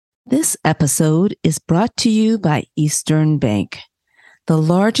This episode is brought to you by Eastern Bank, the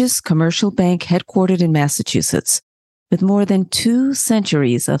largest commercial bank headquartered in Massachusetts, with more than 2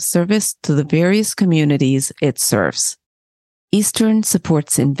 centuries of service to the various communities it serves. Eastern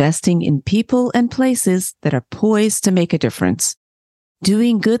supports investing in people and places that are poised to make a difference,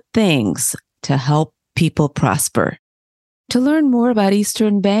 doing good things to help people prosper. To learn more about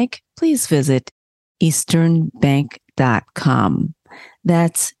Eastern Bank, please visit easternbank.com.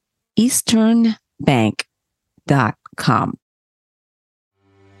 That's easternbank.com.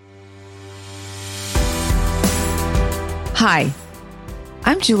 Hi,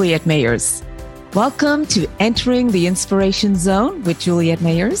 I'm Juliet Mayers. Welcome to Entering the Inspiration Zone with Juliet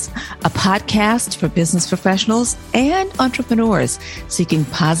Mayers, a podcast for business professionals and entrepreneurs seeking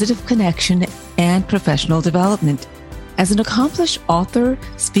positive connection and professional development. As an accomplished author,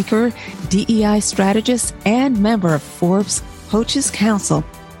 speaker, DEI strategist, and member of Forbes Coaches Council,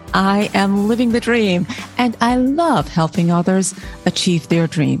 I am living the dream, and I love helping others achieve their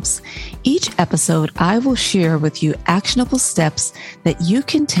dreams. Each episode, I will share with you actionable steps that you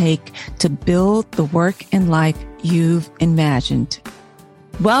can take to build the work and life you've imagined.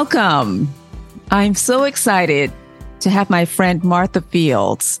 Welcome. I'm so excited to have my friend Martha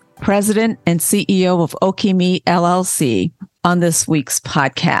Fields, President and CEO of Okeme LLC, on this week's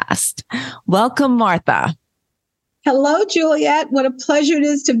podcast. Welcome, Martha. Hello, Juliet. What a pleasure it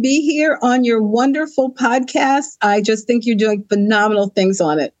is to be here on your wonderful podcast. I just think you're doing phenomenal things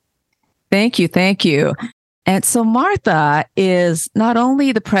on it. Thank you. Thank you. And so Martha is not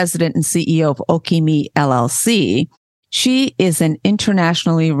only the president and CEO of Okeme LLC, she is an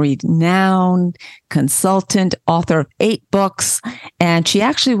internationally renowned consultant, author of 8 books, and she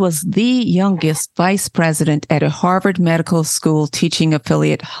actually was the youngest vice president at a Harvard Medical School teaching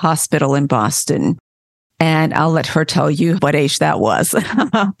affiliate hospital in Boston. And I'll let her tell you what age that was.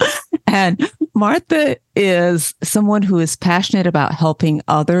 And Martha is someone who is passionate about helping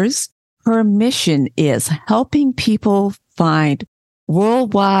others. Her mission is helping people find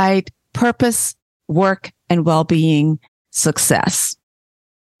worldwide purpose, work, and well-being success.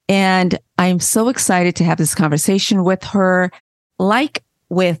 And I'm so excited to have this conversation with her. Like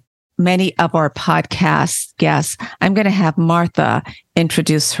with many of our podcast guests, I'm going to have Martha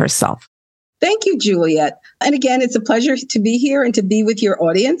introduce herself. Thank you, Juliet. And again, it's a pleasure to be here and to be with your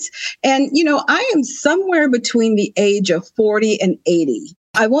audience. And, I am somewhere between the age of 40 and 80.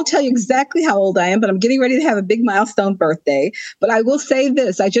 I won't tell you exactly how old I am, but I'm getting ready to have a big milestone birthday. But I will say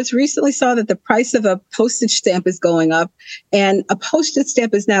this. I just recently saw that the price of a postage stamp is going up, and a postage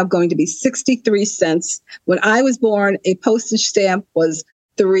stamp is now going to be 63 cents. When I was born, a postage stamp was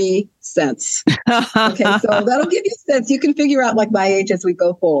 3 cents. Okay, so that'll give you a sense. You can figure out like my age as we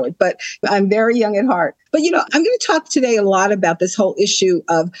go forward, but I'm very young at heart. But, I'm going to talk today a lot about this whole issue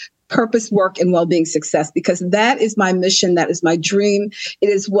of purpose, work, and well-being success, because that is my mission. That is my dream. It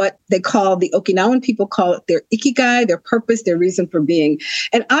is what they call, the Okinawan people call it their ikigai, their purpose, their reason for being.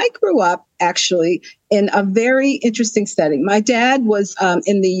 And I grew up actually in a very interesting setting. My dad was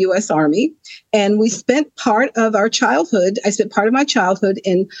in the U.S. Army, and we spent part of our childhood. I spent part of my childhood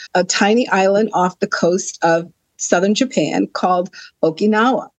in a tiny island off the coast of southern Japan called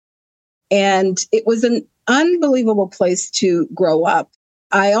Okinawa. And it was an unbelievable place to grow up.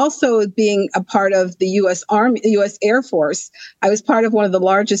 I also, being a part of the U.S. Army, U.S. Air Force, I was part of one of the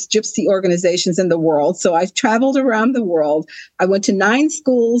largest gypsy organizations in the world. So I've traveled around the world. I went to 9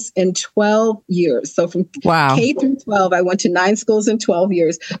 schools in 12 years. So from K through 12, I went to 9 schools in 12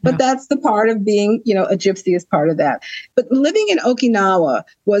 years. But that's the part of being, a gypsy is part of that. But living in Okinawa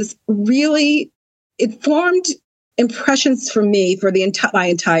was really, it formed impressions for me for my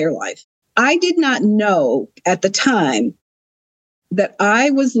entire life. I did not know at the time that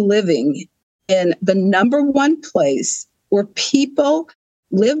I was living in the number one place where people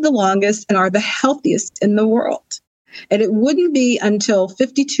live the longest and are the healthiest in the world. And it wouldn't be until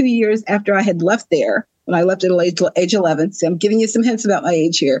 52 years after I had left there, when I left at age 11, so I'm giving you some hints about my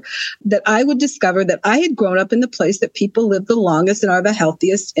age here, that I would discover that I had grown up in the place that people live the longest and are the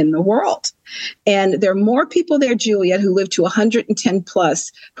healthiest in the world. And there are more people there, Juliet, who live to 110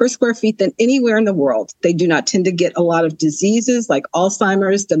 plus per square feet than anywhere in the world. They do not tend to get a lot of diseases like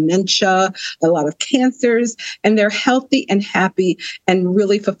Alzheimer's, dementia, a lot of cancers, and they're healthy and happy and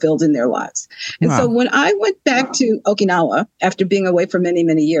really fulfilled in their lives. And so when I went back to Okinawa after being away for many,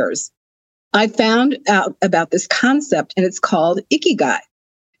 many years, I found out about this concept, and it's called ikigai.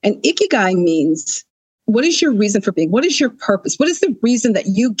 And ikigai means, what is your reason for being? What is your purpose? What is the reason that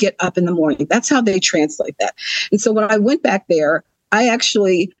you get up in the morning? That's how they translate that. And so when I went back there, I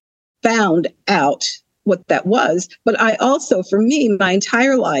actually found out what that was. But I also, for me, my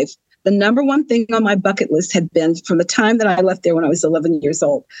entire life, the number one thing on my bucket list had been, from the time that I left there when I was 11 years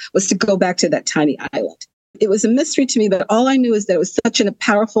old, was to go back to that tiny island. It was a mystery to me, but all I knew is that it was such a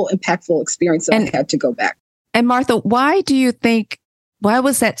powerful, impactful experience that I had to go back. And Martha, why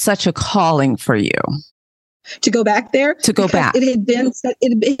was that such a calling for you? To go back there? To go back. It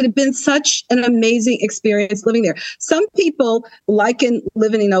had been such an amazing experience living there. Some people liken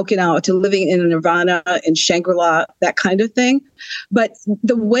living in Okinawa to living in Nirvana and Shangri-La, that kind of thing. But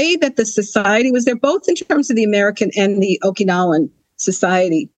the way that the society was there, both in terms of the American and the Okinawan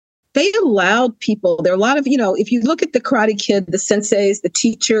society, they allowed people, there are a lot of, if you look at the Karate Kid, the senseis, the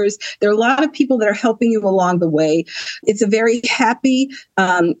teachers, there are a lot of people that are helping you along the way. It's a very happy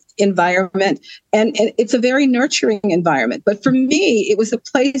environment, and it's a very nurturing environment. But for me, it was a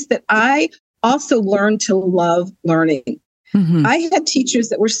place that I also learned to love learning. Mm-hmm. I had teachers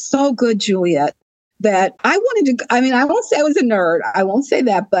that were so good, Juliet, that I won't say I was a nerd. I won't say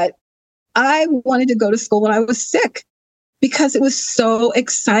that, but I wanted to go to school when I was sick, because it was so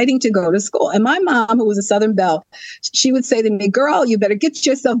exciting to go to school. And my mom, who was a Southern Belle, she would say to me, girl, you better get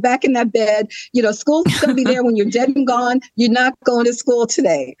yourself back in that bed. School's going to be there when you're dead and gone. You're not going to school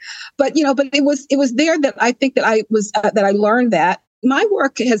today. But it was there that I think that I learned that. My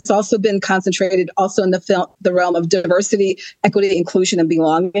work has also been concentrated also in the realm of diversity, equity, inclusion, and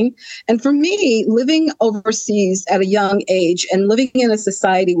belonging. And for me, living overseas at a young age and living in a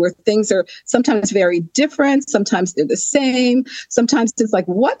society where things are sometimes very different, sometimes they're the same, sometimes it's like,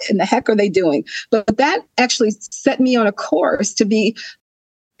 what in the heck are they doing? But that actually set me on a course to be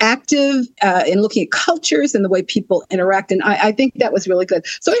active in looking at cultures and the way people interact. And I think that was really good.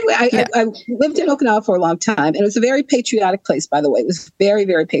 So anyway, I lived in Okinawa for a long time, and it was a very patriotic place, by the way. It was very,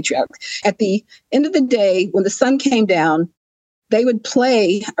 very patriotic. At the end of the day, when the sun came down, they would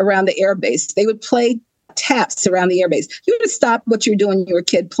play around the air base. They would play taps around the airbase. You would stop what you're doing, you were a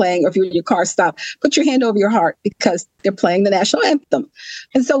kid playing, or if you were in your car, stop, put your hand over your heart, because they're playing the national anthem.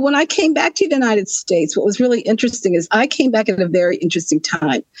 And so when I came back to the United States, what was really interesting is I came back at a very interesting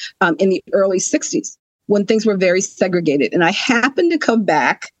time in the early 60s, when things were very segregated. And I happened to come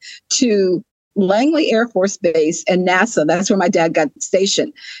back to Langley Air Force Base and NASA. That's where my dad got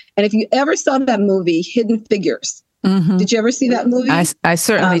stationed. And if you ever saw that movie, Hidden Figures, mm-hmm. Did you ever see that movie? I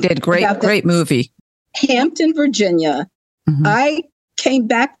certainly did. Great movie. Hampton, Virginia. Mm-hmm. I came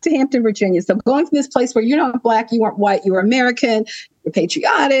back to Hampton, Virginia. So going from this place where you're not Black, you weren't white, you were American, you're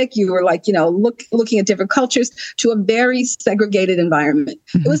patriotic, you were like, looking at different cultures, to a very segregated environment.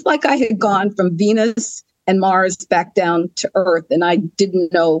 Mm-hmm. It was like I had gone from Venus and Mars back down to Earth, and I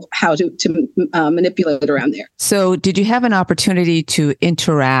didn't know how to manipulate around there. So did you have an opportunity to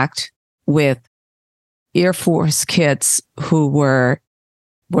interact with Air Force kids who were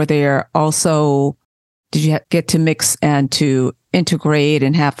there also? Did you get to mix and to integrate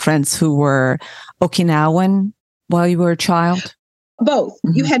and have friends who were Okinawan while you were a child? Both.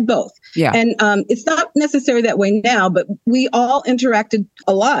 Mm-hmm. You had both. Yeah. And it's not necessarily that way now, but we all interacted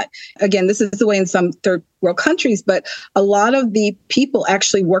a lot. Again, this is the way in some third world countries, but a lot of the people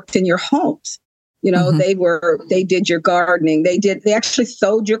actually worked in your homes. Mm-hmm. They did your gardening. They actually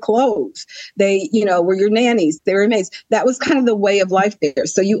sewed your clothes. They, were your nannies. They were maids. That was kind of the way of life there.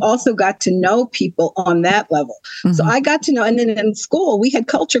 So you also got to know people on that level. Mm-hmm. So I got to know, and then in school, we had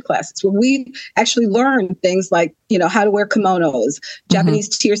culture classes where we actually learned things like, how to wear kimonos, Japanese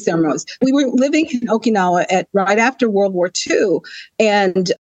mm-hmm. tear ceremonies. We were living in Okinawa right after World War II.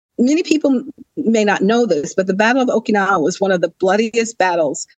 And many people may not know this, but the Battle of Okinawa was one of the bloodiest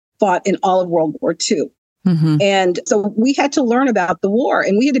battles fought in all of World War II. Mm-hmm. And so we had to learn about the war,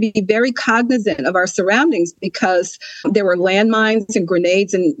 and we had to be very cognizant of our surroundings, because there were landmines and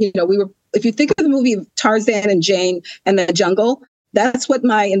grenades. And, if you think of the movie Tarzan and Jane and the jungle, that's what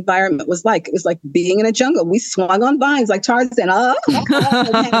my environment was like. It was like being in a jungle. We swung on vines like Tarzan. And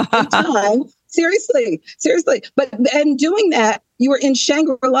had a good time. Seriously. But and doing that, you were in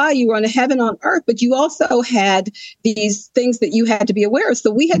Shangri-La, you were on a heaven on earth, but you also had these things that you had to be aware of.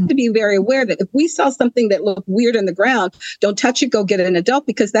 So we had to be very aware that if we saw something that looked weird on the ground, don't touch it, go get an adult,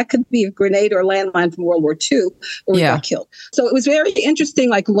 because that could be a grenade or a landmine from World War II, or we got killed. So it was very interesting,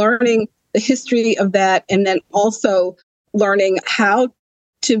 like learning the history of that, and then also learning how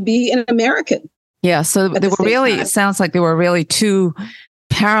to be an American. Yeah. So there were really, it sounds like there were really two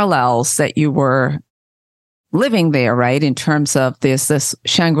parallels that you were living there, right? In terms of this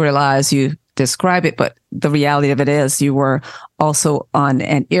Shangri-La, as you describe it, but the reality of it is you were also on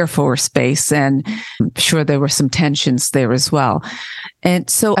an Air Force base, and I'm sure there were some tensions there as well. And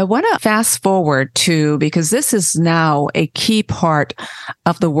so I want to fast forward to, because this is now a key part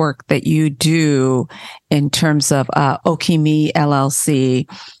of the work that you do in terms of Okeme LLC,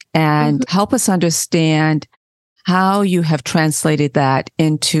 and help us understand how you have translated that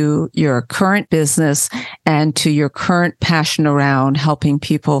into your current business and to your current passion around helping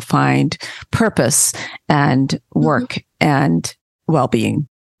people find purpose and work and well-being.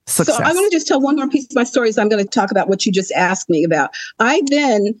 Success. So I'm going to just tell one more piece of my story. So I'm going to talk about what you just asked me about. I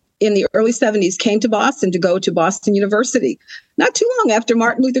then, in the early 70s, came to Boston to go to Boston University. Not too long after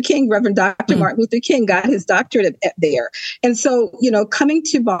Martin Luther King, Reverend Dr. Martin Luther King got his doctorate there. And so, coming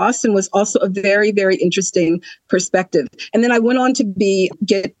to Boston was also a very, very interesting perspective. And then I went on to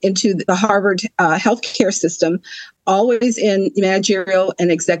get into the Harvard healthcare system, always in managerial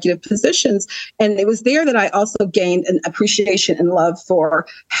and executive positions. And it was there that I also gained an appreciation and love for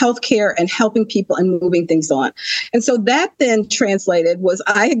healthcare and helping people and moving things on. And so that then translated was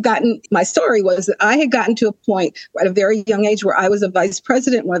my story was that I had gotten to a point at a very young age where I was a vice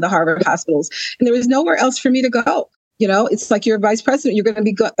president in one of the Harvard hospitals, and there was nowhere else for me to go. It's like you're a vice president, you're going to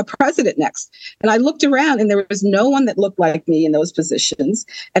be a president next. And I looked around and there was no one that looked like me in those positions.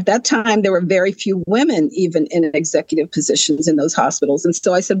 At that time, there were very few women even in executive positions in those hospitals. And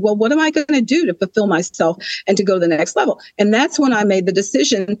so I said, well, what am I going to do to fulfill myself and to go to the next level? And that's when I made the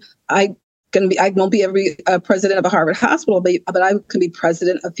decision. I won't be every president of a Harvard hospital, but I can be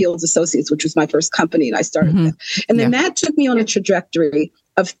president of Fields Associates, which was my first company, and I started that. And then that took me on a trajectory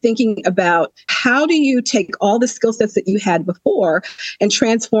of thinking about how do you take all the skill sets that you had before and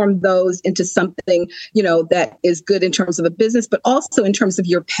transform those into something, that is good in terms of a business, but also in terms of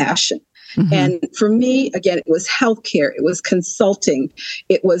your passion. And for me, again, it was healthcare, it was consulting,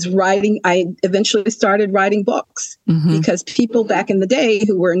 it was writing. I eventually started writing books because people back in the day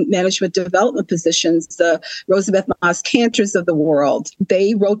who were in management development positions, the Rosabeth Moss Cantors of the world,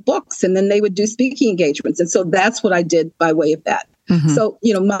 they wrote books and then they would do speaking engagements. And so that's what I did by way of that. So,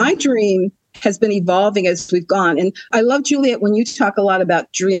 my dream has been evolving as we've gone. And I love, Juliet, when you talk a lot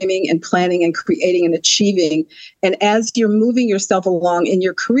about dreaming and planning and creating and achieving. And as you're moving yourself along in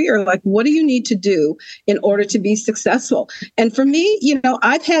your career, like, what do you need to do in order to be successful? And for me,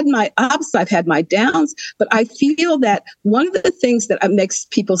 I've had my ups, I've had my downs, but I feel that one of the things that makes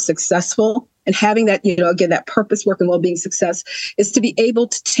people successful and having that, again, that purpose, work, and well-being success is to be able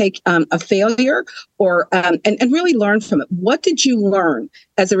to take a failure and really learn from it. What did you learn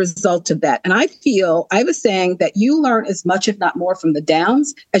as a result of that? And I have a saying that you learn as much, if not more, from the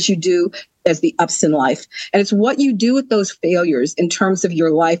downs as you do as the ups in life. And it's what you do with those failures in terms of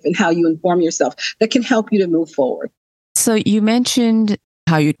your life and how you inform yourself that can help you to move forward. So you mentioned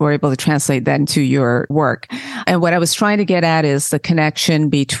how you were able to translate that into your work. And what I was trying to get at is the connection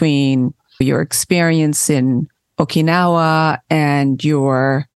between your experience in Okinawa and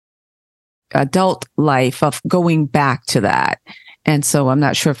your adult life of going back to that. And so I'm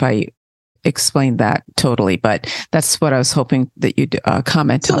not sure if I explained that totally, but that's what I was hoping that you'd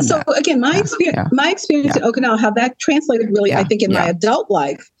comment on. So again, my experience in Okinawa, how that translated really, I think, in my adult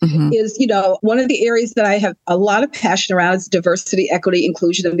life is, one of the areas that I have a lot of passion around is diversity, equity,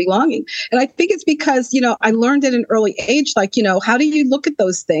 inclusion, and belonging. And I think it's because, I learned at an early age, like, how do you look at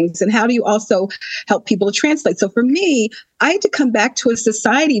those things and how do you also help people to translate? So for me, I had to come back to a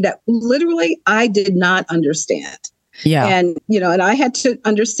society that literally I did not understand. Yeah. And, and I had to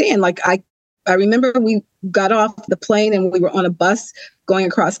understand, like, I remember we got off the plane and we were on a bus going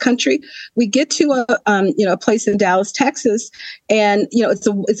across country. We get to a place in Dallas, Texas, and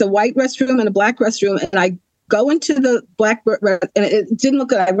it's a white restroom and a black restroom, and I go into the black and it didn't look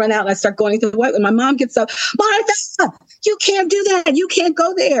good. I run out and I start going into the white, and my mom gets up, Martha, you can't do that. You can't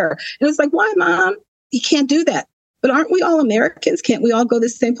go there. And it's like, why, Mom? You can't do that. But aren't we all Americans? Can't we all go to the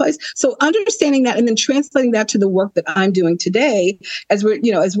same place? So understanding that and then translating that to the work that I'm doing today, as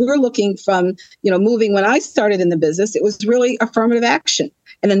we're looking from, moving. When I started in the business, it was really affirmative action,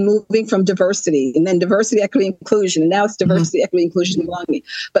 and then moving from diversity, and then diversity, equity, inclusion, and now it's diversity, equity, inclusion, and belonging.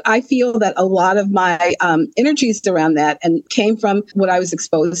 But I feel that a lot of my energies around that and came from what I was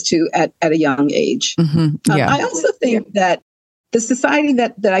exposed to at a young age. I also think that the society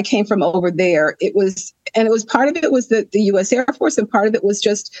that I came from over there, part of it was the U.S. Air Force, and part of it was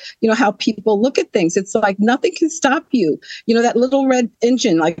just, how people look at things. It's like nothing can stop you. That little red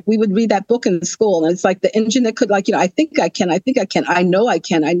engine, like we would read that book in school, and it's like the engine that could, like, I think I can, I know I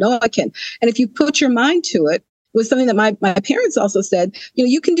can. And if you put your mind to it, was something that my parents also said,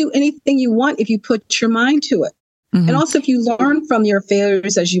 you can do anything you want if you put your mind to it. And also if you learn from your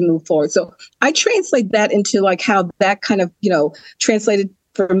failures as you move forward. So I translate that into like how that kind of, translated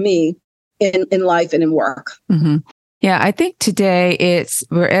for me in life and in work. Mm-hmm. Yeah, I think today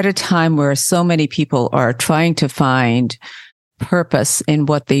we're at a time where so many people are trying to find purpose in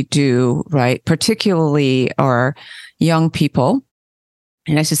what they do, right? Particularly our young people.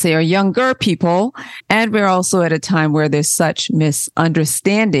 And I should say our younger people. And we're also at a time where there's such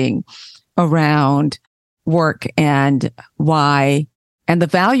misunderstanding around work and why and the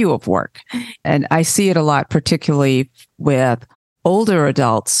value of work. And I see it a lot, particularly with older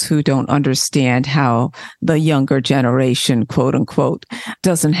adults who don't understand how the younger generation, quote unquote,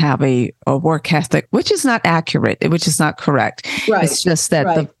 doesn't have a work ethic, which is not accurate, which is not correct. Right. It's just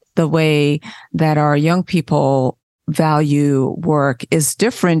that the way that our young people value work is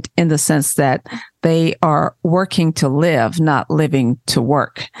different in the sense that they are working to live, not living to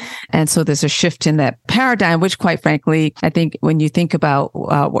work. And so there's a shift in that paradigm, which quite frankly, I think when you think about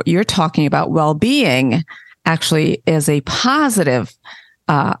what you're talking about, well-being actually is a positive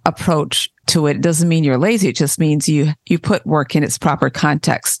approach to it. It doesn't mean you're lazy. It just means you put work in its proper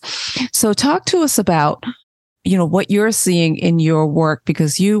context. So talk to us about what you're seeing in your work,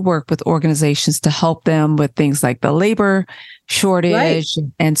 because you work with organizations to help them with things like the labor shortage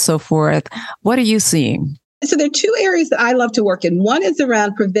and so forth. What are you seeing? So there are two areas that I love to work in. One is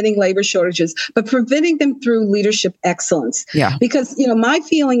around preventing labor shortages, but preventing them through leadership excellence. Yeah. Because, my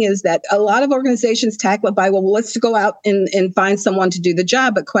feeling is that a lot of organizations tackle it by, well, let's go out and find someone to do the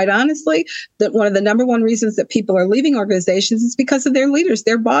job. But quite honestly, that one of the number one reasons that people are leaving organizations is because of their leaders,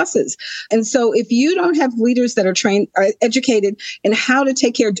 their bosses. And so if you don't have leaders that are trained, are educated in how to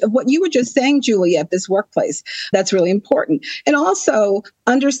take care of what you were just saying, Julie, at this workplace, that's really important. And also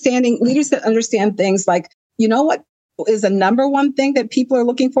understanding leaders that understand things like, what is the number one thing that people are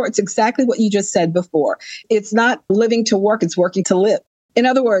looking for? It's exactly what you just said before. It's not living to work, it's working to live. In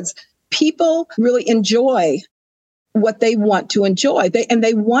other words, people really enjoy what they want to enjoy.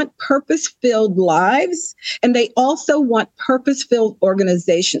 They want purpose-filled lives, and they also want purpose-filled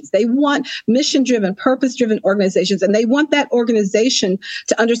organizations. They want mission-driven, purpose-driven organizations, and they want that organization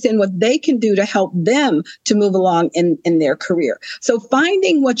to understand what they can do to help them to move along in their career. So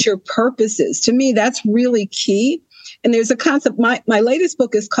finding what your purpose is, to me, that's really key. And there's a concept, my latest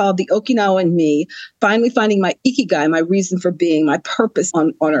book is called The Okinawan Me, Finally Finding My Ikigai, My Reason for Being, My Purpose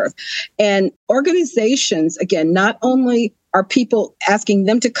on Earth. And organizations, again, not only are people asking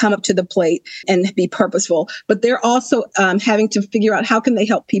them to come up to the plate and be purposeful, but they're also having to figure out how can they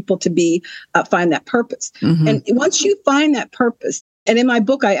help people to find that purpose. Mm-hmm. And once you find that purpose, and in my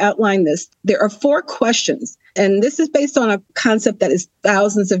book, I outline this, there are 4 questions. And this is based on a concept that is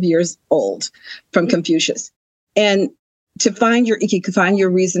thousands of years old from Confucius. And to find your ikigai, find your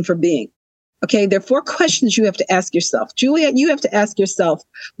reason for being. Okay, there are 4 questions you have to ask yourself. Juliet, you have to ask yourself,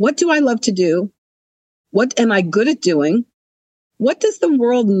 what do I love to do? What am I good at doing? What does the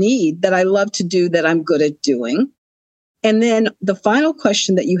world need that I love to do that I'm good at doing? And then the final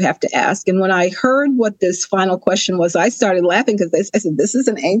question that you have to ask, and when I heard what this final question was, I started laughing because I said, this is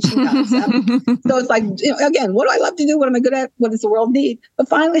an ancient concept. So it's like, again, what do I love to do? What am I good at? What does the world need? But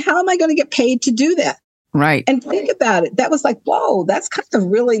finally, how am I going to get paid to do that? Right. And think about it. That was like, whoa, that's kind of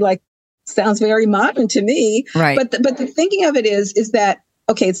really sounds very modern to me. Right. But the thinking of it is that,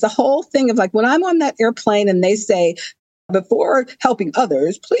 okay, it's the whole thing of when I'm on that airplane and they say, before helping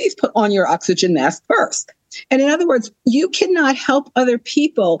others, please put on your oxygen mask first. And in other words, you cannot help other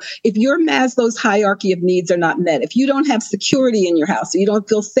people if your Maslow's hierarchy of needs are not met, if you don't have security in your house, you don't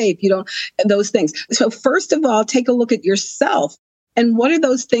feel safe, those things. So first of all, take a look at yourself and what are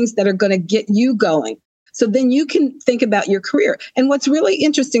those things that are going to get you going? So then you can think about your career. And what's really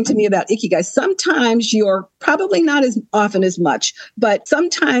interesting to me about Ikigai, sometimes you're probably not as often as much, but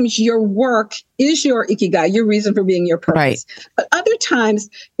sometimes your work is your Ikigai, your reason for being, your purpose. Right. But other times,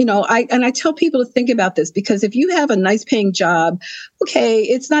 I tell people to think about this, because if you have a nice paying job, okay,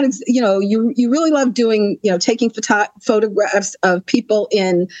 it's not, you really love doing, taking photographs of people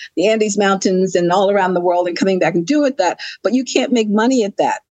in the Andes Mountains and all around the world and coming back and doing that, but you can't make money at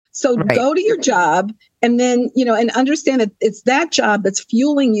that. So go to your job and then, and understand that it's that job that's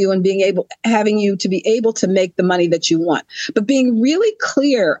fueling you and having you to be able to make the money that you want. But being really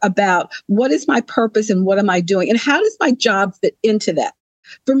clear about what is my purpose and what am I doing and how does my job fit into that?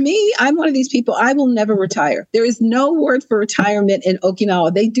 For me, I'm one of these people, I will never retire. There is no word for retirement in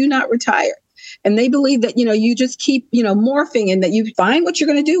Okinawa. They do not retire. And they believe that, you just keep, morphing and that you find what you're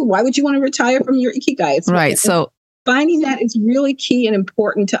going to do. Why would you want to retire from your Ikigai? It's right. So finding that is really key and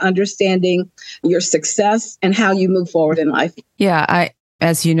important to understanding your success and how you move forward in life. Yeah,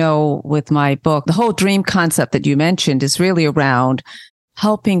 as you know, with my book, the whole dream concept that you mentioned is really around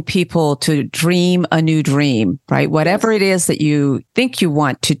helping people to dream a new dream, right? Whatever it is that you think you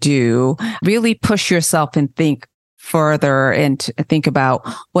want to do, really push yourself and think further and think about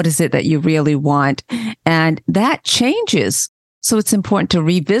what is it that you really want. And that changes. So it's important to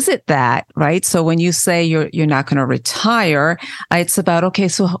revisit that, right? So when you say you're not going to retire, it's about, okay,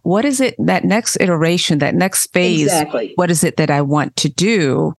 so what is it, that next iteration, that next phase, Exactly. What is it that I want to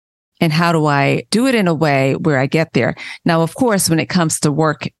do? And how do I do it in a way where I get there? Now, of course, when it comes to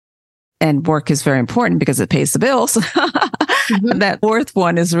work, and work is very important because it pays the bills. That fourth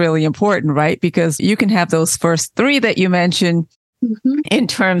one is really important, right? Because you can have those first three that you mentioned in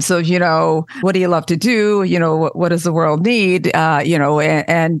terms of, what do you love to do? What does the world need?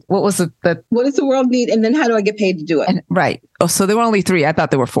 And what was what does the world need? And then how do I get paid to do it? Right. Oh, so there were only three. I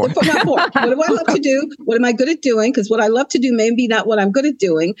thought there were four. Not four. What do I love to do? What am I good at doing? Because what I love to do may be not what I'm good at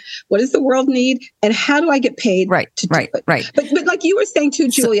doing. What does the world need? And how do I get paid to do it? Right. But like you were saying too,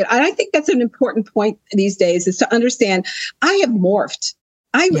 Juliet, I think that's an important point these days is to understand I have morphed.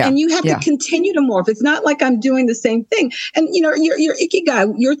 And you have to continue to morph. It's not like I'm doing the same thing. And, your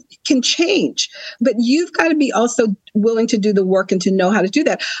ikigai, can change, but you've got to be also willing to do the work and to know how to do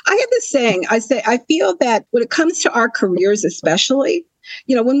that. I have this saying, I feel that when it comes to our careers, especially,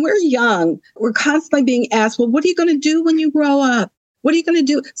 when we're young, we're constantly being asked, well, what are you going to do when you grow up? What are you going to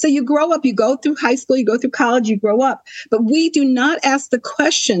do? So you grow up, you go through high school, you go through college, you grow up, but we do not ask the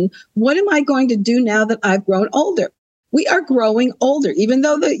question, what am I going to do now that I've grown older? We are growing older, even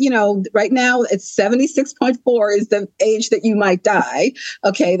though right now it's 76.4 is the age that you might die.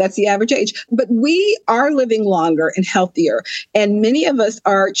 Okay. That's the average age, but we are living longer and healthier. And many of us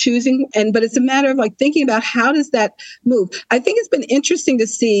are choosing, but it's a matter of thinking about how does that move? I think it's been interesting to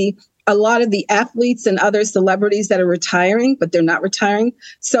see a lot of the athletes and other celebrities that are retiring, but they're not retiring.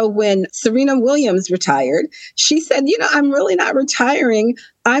 So when Serena Williams retired, she said, I'm really not retiring.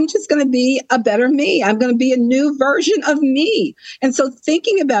 I'm just going to be a better me. I'm going to be a new version of me. And so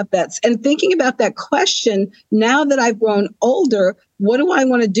thinking about that and thinking about that question, now that I've grown older, what do I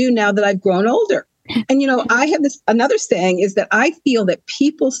want to do now that I've grown older? And, I have another saying is that I feel that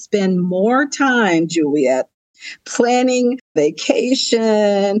people spend more time, Juliet, planning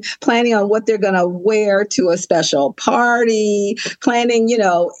vacation, planning on what they're going to wear to a special party, planning,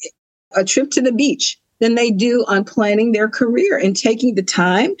 a trip to the beach than they do on planning their career and taking the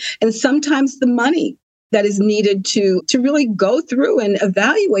time and sometimes the money that is needed to really go through and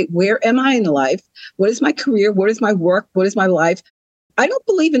evaluate where am I in life? What is my career? What is my work? What is my life? I don't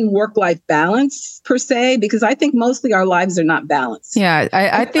believe in work-life balance per se, because I think mostly our lives are not balanced. Yeah,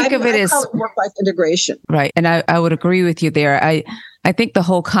 I think of it as work-life integration. Right. And I would agree with you there. I think the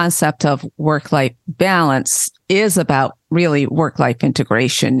whole concept of work-life balance is about really work-life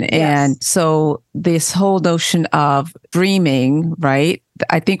integration. Yes. And so this whole notion of dreaming, right?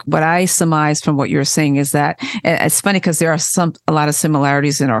 I think what I surmise from what you're saying is that it's funny because there are a lot of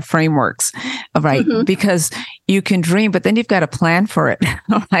similarities in our frameworks, right? Because you can dream, but then you've got to plan for it,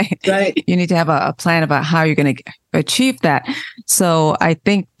 right? Right. You need to have a plan about how you're going to achieve that. So I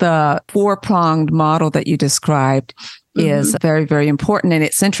think the four-pronged model that you described is very, very important. And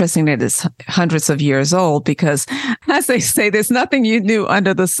it's interesting that it's hundreds of years old because, as they say, there's nothing new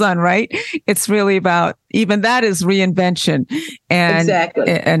under the sun, right? It's really about, even that is reinvention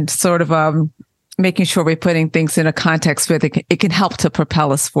and sort of making sure we're putting things in a context where it can help to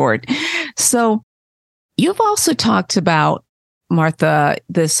propel us forward. So you've also talked about, Martha,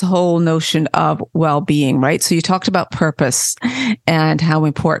 this whole notion of well-being, right? So you talked about purpose and how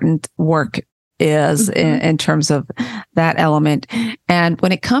important work is in terms of that element. And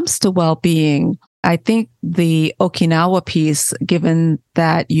when it comes to well-being, I think the Okinawa piece, given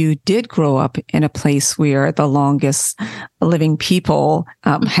that you did grow up in a place where the longest living people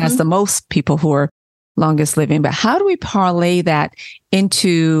has the most people who are longest living, but how do we parlay that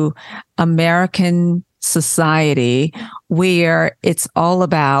into American society where it's all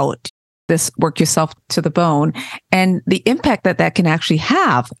about this work yourself to the bone and the impact that can actually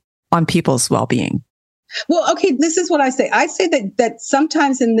have on people's well-being? Well, okay, this is what I say. I say that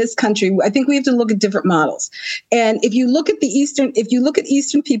sometimes in this country, I think we have to look at different models. And if you look at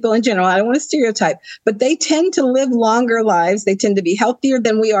Eastern people in general, I don't want to stereotype, but they tend to live longer lives. They tend to be healthier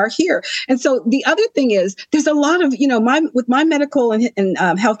than we are here. And so the other thing is there's a lot of, with my medical and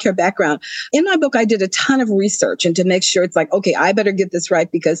healthcare background, in my book, I did a ton of research and to make sure it's like, okay, I better get this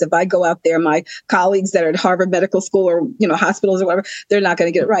right, because if I go out there, my colleagues that are at Harvard Medical School or, hospitals or whatever, they're not going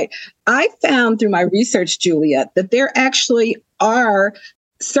to get it right. I found through my research, Juliet, that there actually are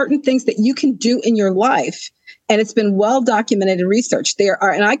certain things that you can do in your life And it's been well documented and researched. There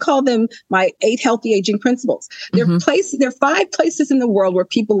are, and I call them my 8 healthy aging principles. There are 5 places in the world where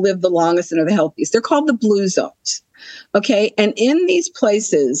people live the longest and are the healthiest. They're called the blue zones. Okay. And in these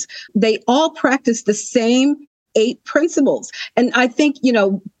places, they all practice the same 8 principles. And I think,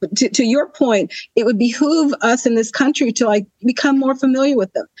 to your point, it would behoove us in this country to become more familiar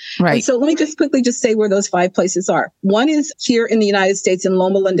with them. Right. And so let me just quickly say where those 5 places are. One is here in the United States in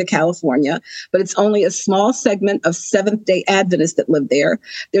Loma Linda, California, but it's only a small segment of Seventh-day Adventists that live there.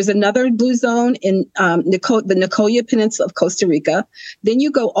 There's another blue zone in the Nicoya Peninsula of Costa Rica. Then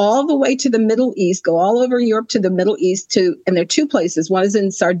you go all the way to the Middle East, go all over Europe to the Middle East and there are 2 places. One is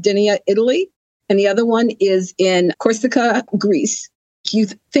in Sardinia, Italy, and the other one is in Corsica, Greece. You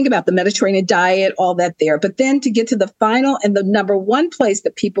think about the Mediterranean diet, all that there. But then to get to the final and the number 1 place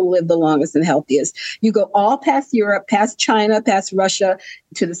that people live the longest and healthiest, you go all past Europe, past China, past Russia,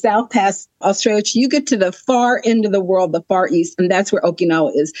 to the south, past Australia. You get to the far end of the world, the Far East, and that's where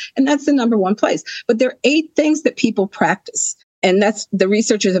Okinawa is. And that's the number 1 place. But there are 8 things that people practice. And that's the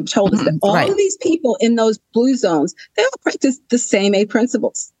researchers have told us that all of these people in those blue zones, they all practice the same 8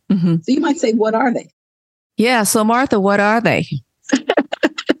 principles. Mm-hmm. So you might say, what are they? Yeah. So Martha, what are they?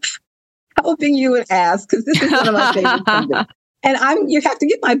 Hoping you would ask, because this is one of my favorite subjects. And you have to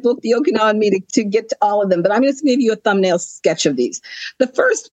get my book, The Okinawan Me, to get to all of them. But I'm going to give you a thumbnail sketch of these. The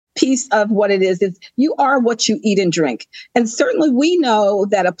first piece of what it is you are what you eat and drink. And certainly we know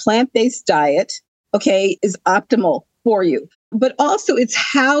that a plant-based diet, is optimal for you. But also it's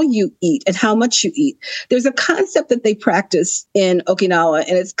how you eat and how much you eat. There's a concept that they practice in Okinawa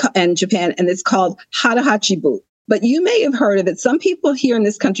and Japan, and it's called hara hachibu. But you may have heard of it. Some people here in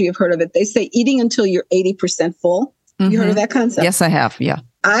this country have heard of it. They say eating until you're 80% full. Mm-hmm. You heard of that concept? Yes, I have. Yeah.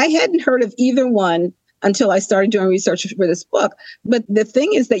 I hadn't heard of either one until I started doing research for this book. But the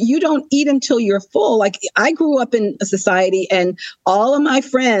thing is that you don't eat until you're full. Like I grew up in a society and all of my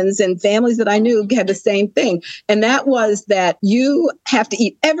friends and families that I knew had the same thing. And that was that you have to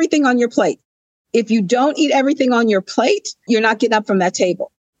eat everything on your plate. If you don't eat everything on your plate, you're not getting up from that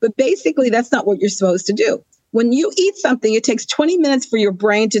table. But basically, that's not what you're supposed to do. When you eat something, it takes 20 minutes for your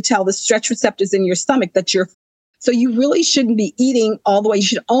brain to tell the stretch receptors in your stomach that you're. So you really shouldn't be eating all the way. You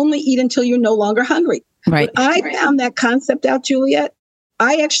should only eat until you're no longer hungry. Right. When I found that concept out, Juliet,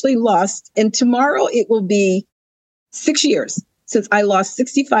 I actually lost, and tomorrow it will be 6 years since I lost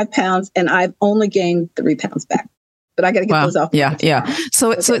 65 pounds, and I've only gained 3 pounds back. But I got to get those off. Yeah.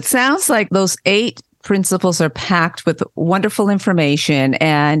 So it sounds like those 8 principles are packed with wonderful information,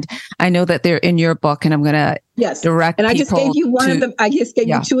 and I know that they're in your book, and I'm going to direct. And I just gave you one of them. I just gave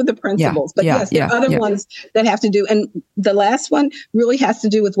you 2 of the principles, but there are other ones that have to do. And the last one really has to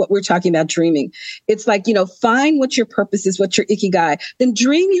do with what we're talking about, dreaming. It's like, find what your purpose is, what your ikigai. Then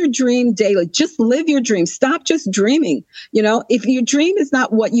dream your dream daily. Just live your dream. Stop just dreaming. If your dream is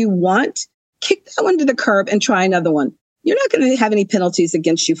not what you want, kick that one to the curb and try another one. You're not going to have any penalties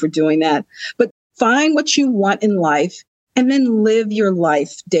against you for doing that. But find what you want in life and then live your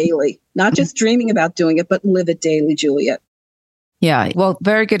life daily, not just dreaming about doing it, but live it daily, Juliet. Yeah, well,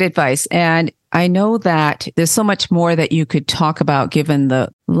 very good advice. And I know that there's so much more that you could talk about given the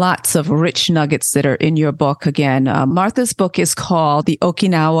lots of rich nuggets that are in your book. Again, Martha's book is called The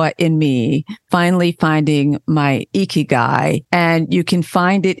Okinawa in Me, Finally Finding My Ikigai. And you can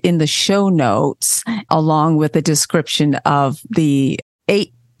find it in the show notes along with a description of the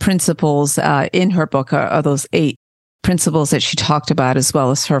 8 principles in her book are those 8 principles that she talked about, as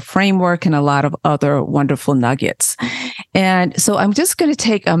well as her framework and a lot of other wonderful nuggets. And so I'm just going to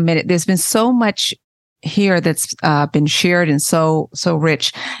take a minute. There's been so much here that's been shared and so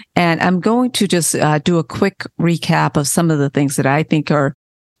rich. And I'm going to just do a quick recap of some of the things that I think are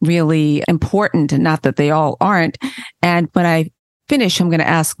really important, and not that they all aren't. And when I finish, I'm going to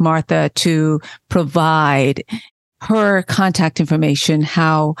ask Martha to provide her contact information,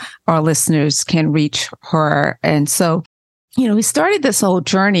 how our listeners can reach her. And so, we started this whole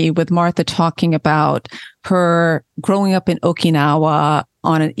journey with Martha talking about her growing up in Okinawa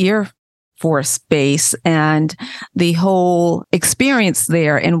on an Air Force base and the whole experience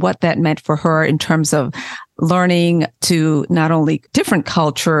there and what that meant for her in terms of learning to not only different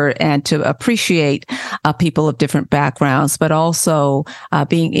culture and to appreciate people of different backgrounds, but also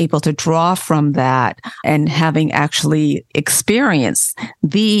being able to draw from that and having actually experienced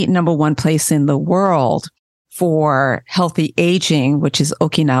the number 1 place in the world for healthy aging, which is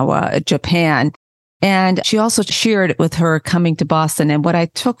Okinawa, Japan. And she also shared with her coming to Boston. And what I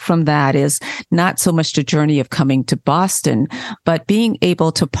took from that is not so much the journey of coming to Boston, but being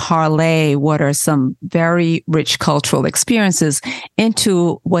able to parlay what are some very rich cultural experiences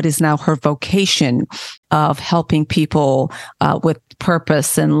into what is now her vocation of helping people with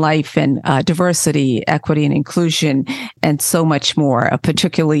purpose and life and diversity, equity and inclusion, and so much more,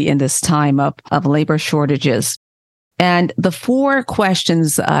 particularly in this time of labor shortages. And the 4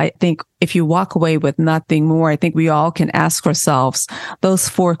 questions, I think if you walk away with nothing more, I think we all can ask ourselves those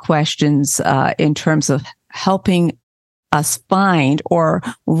 4 questions in terms of helping us find or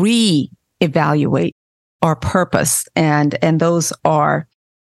re-evaluate our purpose. And those are,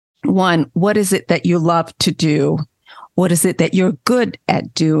 1, what is it that you love to do? What is it that you're good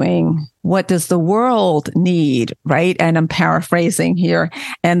at doing? What does the world need, right? And I'm paraphrasing here.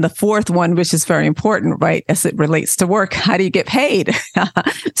 And the 4th one, which is very important, right, as it relates to work, how do you get paid?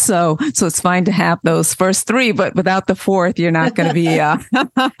 So it's fine to have those first 3, but without the 4th, you're not going to be.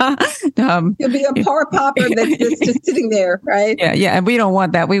 You'll be a poor pauper that's just sitting there, right? Yeah, and we don't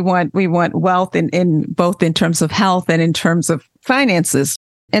want that. We want wealth in both in terms of health and in terms of finances.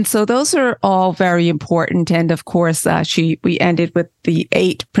 And so those are all very important. And of course, we ended with the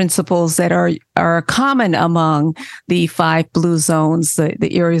 8 principles that are common among the 5 blue zones,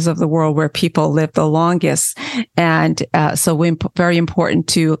 the areas of the world where people live the longest. And so very important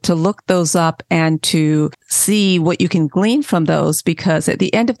to look those up and to see what you can glean from those, because at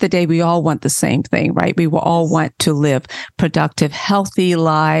the end of the day, we all want the same thing, right? We will all want to live productive, healthy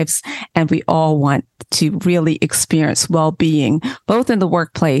lives, and we all want to really experience well-being, both in the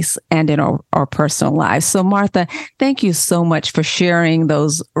workplace and in our personal lives. So Martha, thank you so much for sharing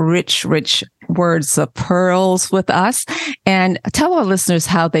those rich words of pearls with us. And tell our listeners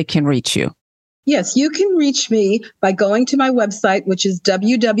how they can reach you. Yes, you can reach me by going to my website, which is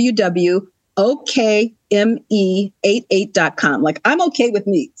www.okme88.com. Like, I'm okay with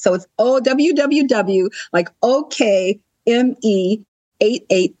me. So it's www, like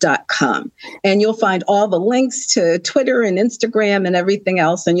okme88.com. And you'll find all the links to Twitter and Instagram and everything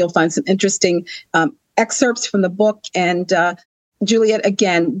else. And you'll find some interesting excerpts from the book. And Juliet,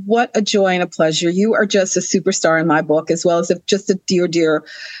 again, what a joy and a pleasure. You are just a superstar in my book, as well as just a dear,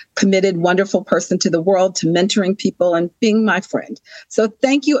 committed, wonderful person to the world, to mentoring people and being my friend. So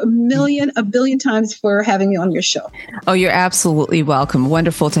thank you a billion times for having me on your show. Oh, you're absolutely welcome.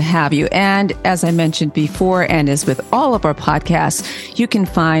 Wonderful to have you. And as I mentioned before, and as with all of our podcasts, you can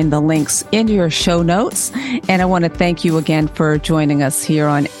find the links in your show notes. And I want to thank you again for joining us here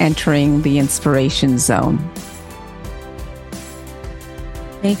on Entering the Inspiration Zone.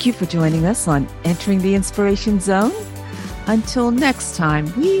 Thank you for joining us on Entering the Inspiration Zone. Until next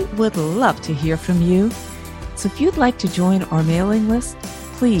time, we would love to hear from you. So if you'd like to join our mailing list,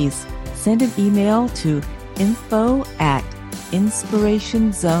 please send an email to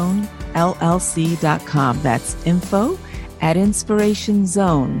info@inspirationzonellc.com. That's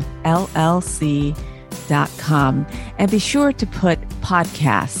info@inspirationzonellc.com. And be sure to put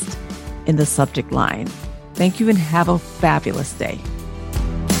podcast in the subject line. Thank you and have a fabulous day.